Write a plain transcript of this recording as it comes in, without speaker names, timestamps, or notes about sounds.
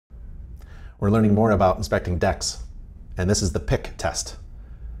We're learning more about inspecting decks, and this is the pick test.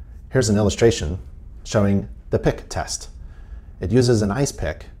 Here's an illustration showing the pick test. It uses an ice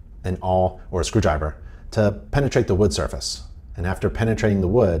pick, an awl or a screwdriver, to penetrate the wood surface. And after penetrating the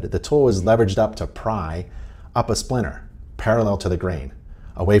wood, the tool is leveraged up to pry up a splinter parallel to the grain,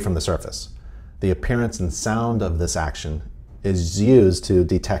 away from the surface. The appearance and sound of this action is used to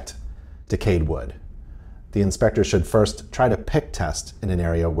detect decayed wood. The inspector should first try to pick test in an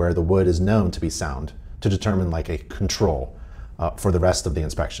area where the wood is known to be sound to determine like a control for the rest of the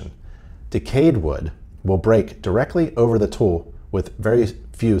inspection. Decayed wood will break directly over the tool with very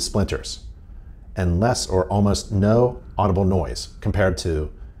few splinters and less or almost no audible noise compared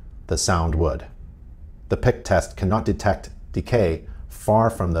to the sound wood. The pick test cannot detect decay far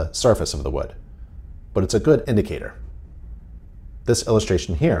from the surface of the wood, but it's a good indicator. This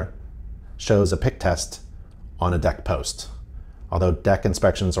illustration here shows a pick test on a deck post. Although deck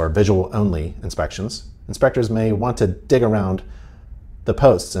inspections are visual-only inspections, inspectors may want to dig around the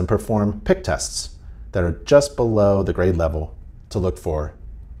posts and perform pick tests that are just below the grade level to look for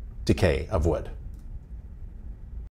decay of wood.